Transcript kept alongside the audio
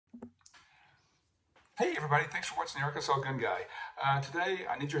Hey everybody, thanks for watching the Arkansas Gun Guy. Today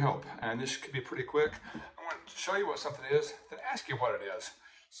I need your help, and this could be pretty quick. I want to show you what something is, then ask you what it is.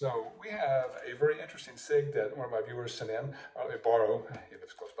 So we have a very interesting SIG that one of my viewers sent in, or they borrow, he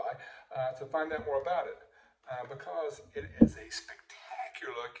lives close by, to find out more about it. Because it is a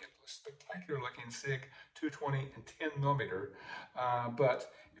spectacular looking SIG 220 and 10 millimeter. But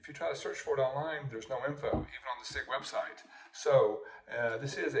if you try to search for it online, there's no info, even on the SIG website. So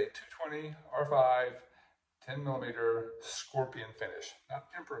this is a 220 R5 10 millimeter Scorpion finish, not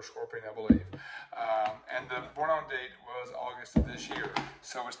Emperor Scorpion, I believe. And the born on date was August of this year,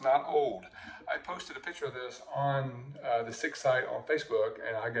 so it's not old. I posted a picture of this on the SIG site on Facebook,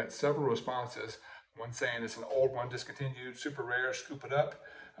 and I got several responses. One saying it's an old one, discontinued, super rare, scoop it up.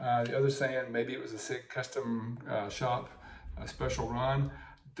 The other saying maybe it was a Sig Custom shop, a special run.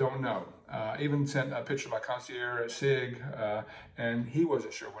 Don't know. Even sent a picture of my concierge at SIG, and he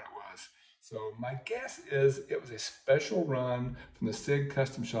wasn't sure what it was. So my guess is it was a special run from the Sig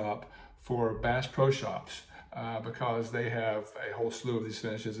Custom shop for Bass Pro Shops, because they have a whole slew of these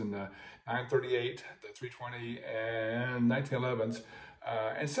finishes in the 938, the 320, and 1911s.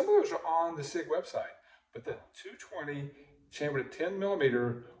 And some of those are on the SIG website, but the 220 chambered at 10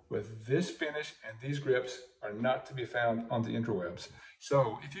 millimeter with this finish and these grips are not to be found on the interwebs.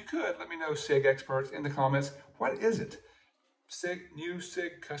 So if you could, let me know, SIG experts, in the comments, what is it? New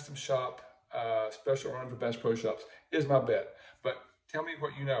SIG Custom shop, special run for Bass Pro Shops is my bet. But tell me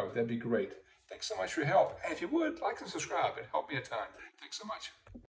what you know, that'd be great. Thanks so much for your help. And if you would, like and subscribe, it'd help me a ton. Thanks so much.